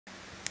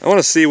I want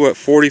to see what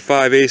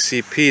 45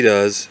 ACP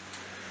does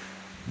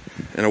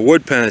in a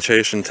wood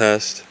penetration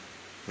test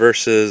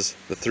versus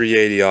the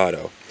 380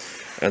 auto.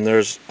 And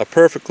there's a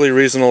perfectly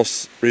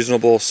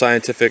reasonable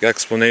scientific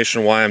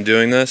explanation why I'm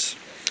doing this,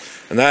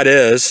 and that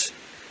is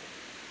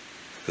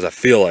because I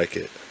feel like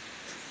it.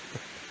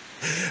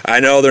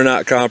 I know they're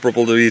not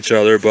comparable to each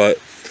other, but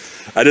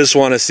I just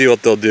want to see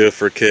what they'll do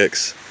for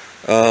kicks.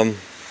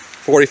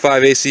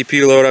 45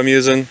 ACP load I'm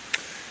using.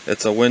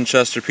 It's a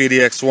Winchester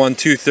PDX1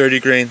 230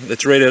 grain.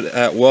 It's rated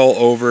at well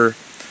over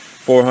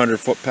 400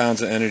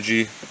 foot-pounds of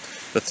energy.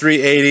 The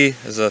 380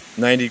 is a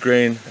 90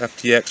 grain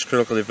FTX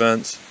Critical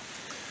Defense.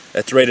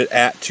 It's rated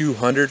at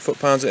 200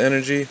 foot-pounds of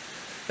energy.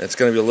 It's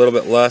going to be a little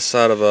bit less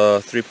out of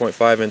a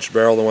 3.5 inch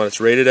barrel than what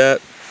it's rated at.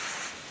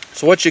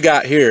 So what you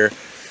got here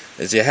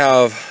is you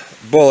have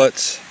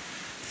bullets.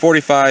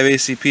 45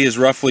 ACP is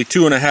roughly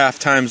 2.5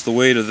 times the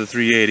weight of the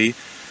 380,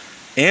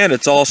 and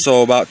it's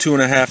also about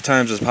 2.5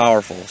 times as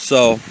powerful.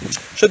 So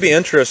should be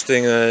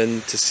interesting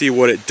to see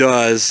what it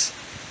does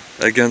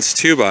against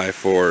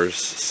 2x4s.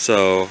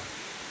 So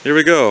here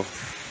we go.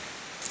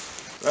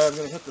 I'm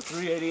going to hit the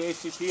 380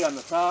 ACP on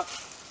the top,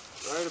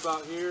 right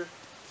about here,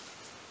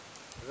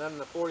 and then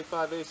the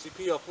 45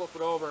 ACP I'll flip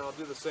it over and I'll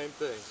do the same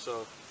thing.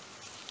 So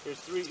here's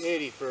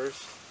 380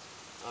 first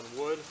on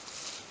wood.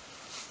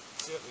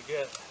 See what we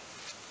get.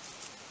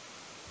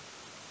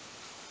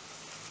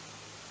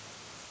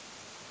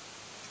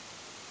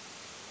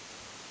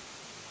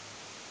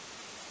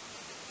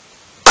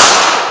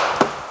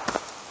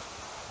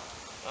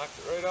 Knocked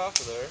it right off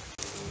of there.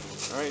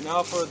 Alright,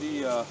 now for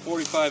the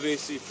 45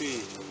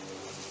 ACP.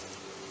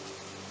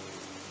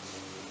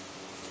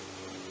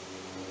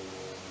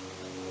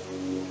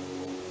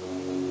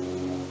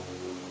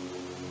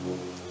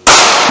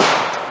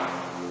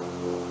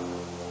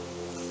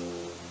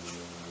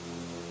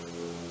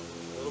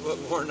 A little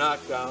bit more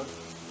knockdown.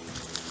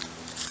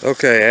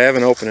 Okay, I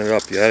haven't opened it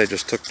up yet. I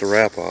just took the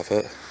wrap off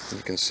it.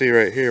 You can see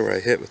right here where I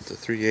hit with the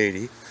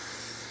 380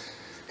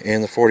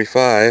 and the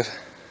 45.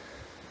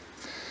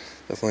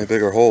 Definitely a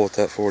bigger hole with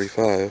that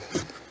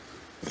 45.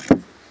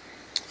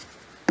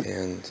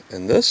 And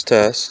in this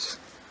test,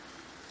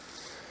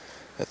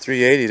 that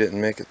 380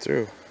 didn't make it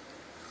through.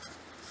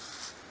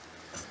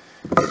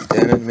 It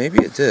didn't. Maybe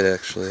it did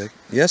actually.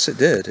 Yes, it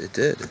did. It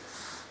did.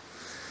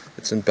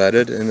 It's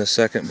embedded in the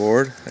second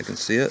board. I can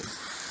see it.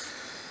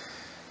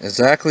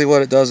 Exactly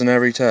what it does in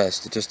every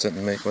test. It just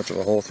didn't make much of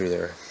a hole through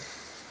there.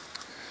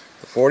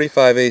 The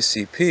 45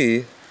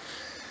 ACP,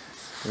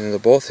 they're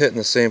both hit in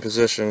the same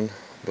position,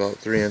 about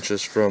 3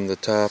 inches from the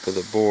top of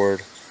the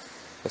board.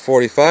 The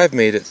 45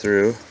 made it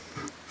through,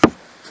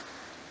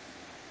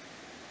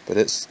 but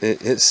it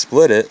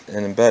split it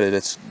and embedded.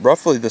 It's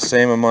roughly the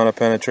same amount of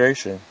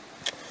penetration,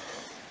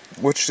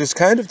 which is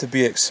kind of to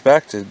be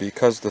expected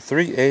because the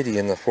 380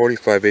 and the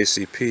 45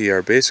 ACP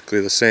are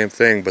basically the same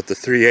thing, but the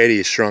 380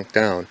 is shrunk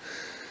down.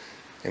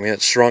 I mean,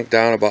 it's shrunk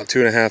down about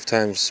 2.5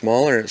 times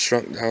smaller, and it's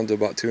shrunk down to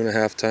about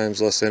 2.5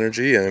 times less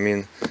energy. And I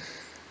mean,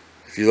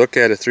 if you look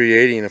at a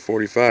 380 and a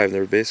 45,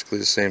 they're basically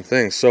the same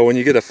thing. So when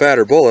you get a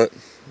fatter bullet,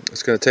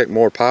 it's going to take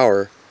more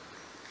power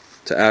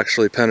to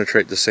actually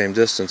penetrate the same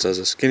distance as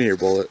a skinnier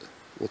bullet.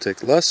 Will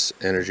take less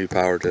energy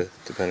power to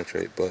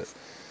penetrate. But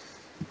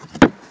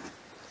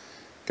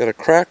got a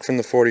crack from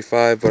the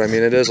 45, but I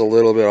mean, it is a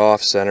little bit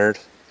off-centered,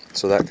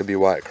 so that could be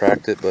why it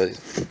cracked it. But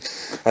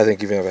I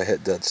think even if I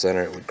hit dead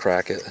center, it would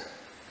crack it.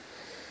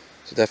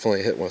 So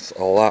definitely hit with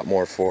a lot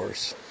more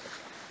force.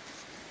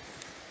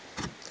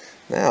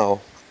 Now,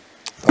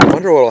 I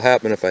wonder what will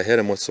happen if I hit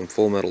him with some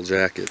full metal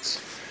jackets.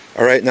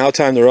 Alright, now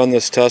time to run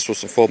this test with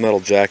some full metal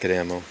jacket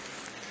ammo.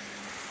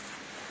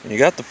 When you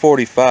got the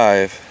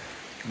 45,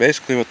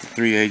 basically what the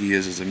 380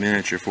 is a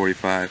miniature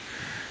 45.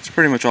 It's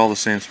pretty much all the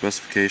same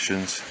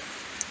specifications.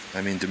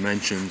 I mean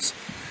dimensions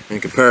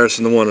in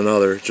comparison to one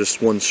another,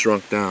 just one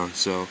shrunk down.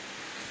 So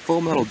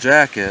full metal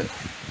jacket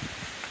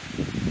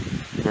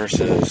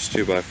versus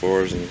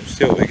 2x4s, and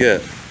see what we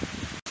get.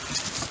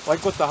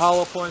 Like with the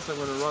hollow points, I'm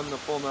going to run the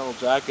full metal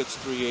jackets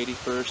 380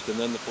 first and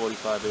then the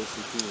 45 ACP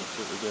and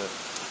see what we get.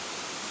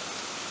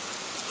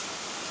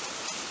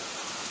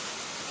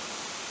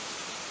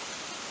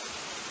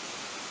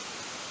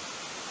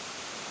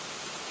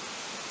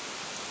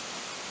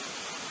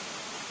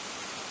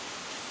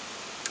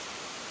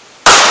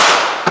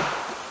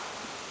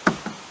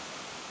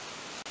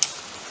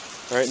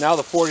 Alright, now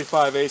the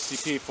 45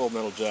 ACP full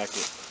metal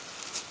jacket.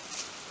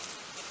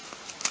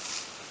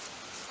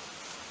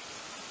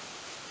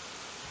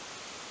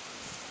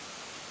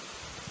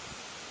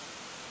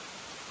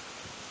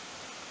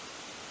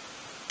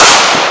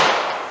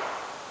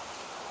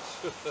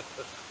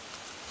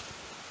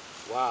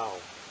 Wow.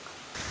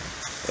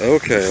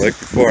 Okay, like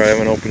before, I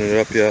haven't opened it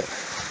up yet.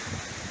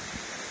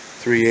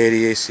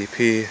 380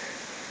 ACP,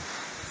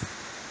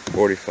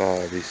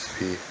 45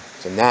 ACP.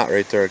 It's a knot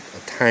right there, a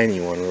tiny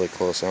one, really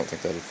close. I don't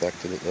think that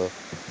affected it though.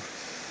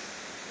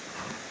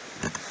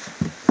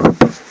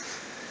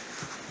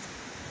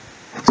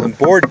 It's on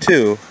board 2.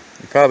 You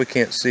probably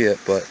can't see it,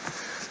 but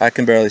I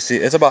can barely see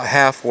it. It's about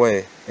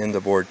halfway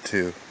into board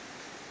 2.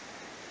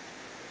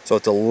 So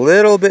it's a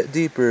little bit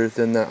deeper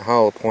than that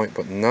hollow point,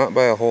 but not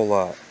by a whole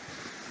lot.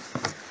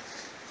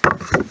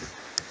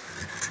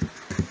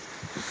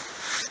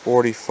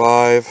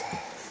 45.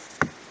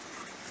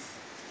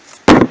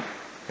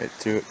 Right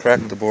through it,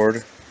 cracked the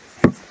board.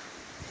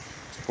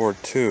 It's board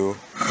 2.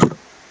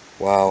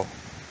 Wow.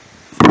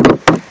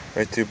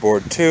 Right through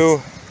board 2.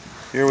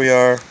 Here we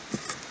are.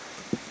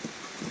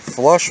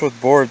 Flush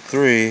with board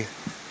 3.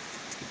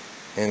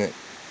 And it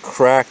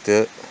cracked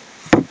it.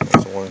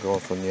 There's the one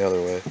going from the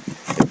other way.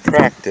 It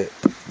cracked it.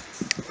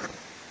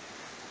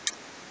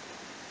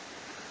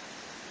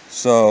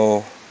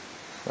 So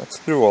that's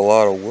through a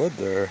lot of wood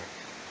there.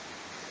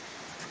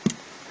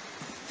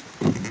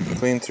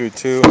 Clean through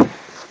 2.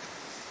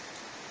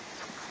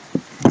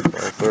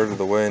 About a third of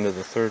the way into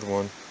the third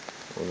one,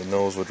 where the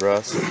nose would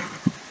rest.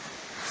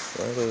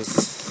 That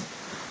is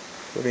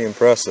pretty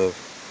impressive.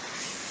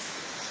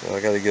 So I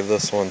got to give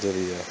this one to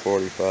the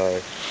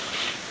 45.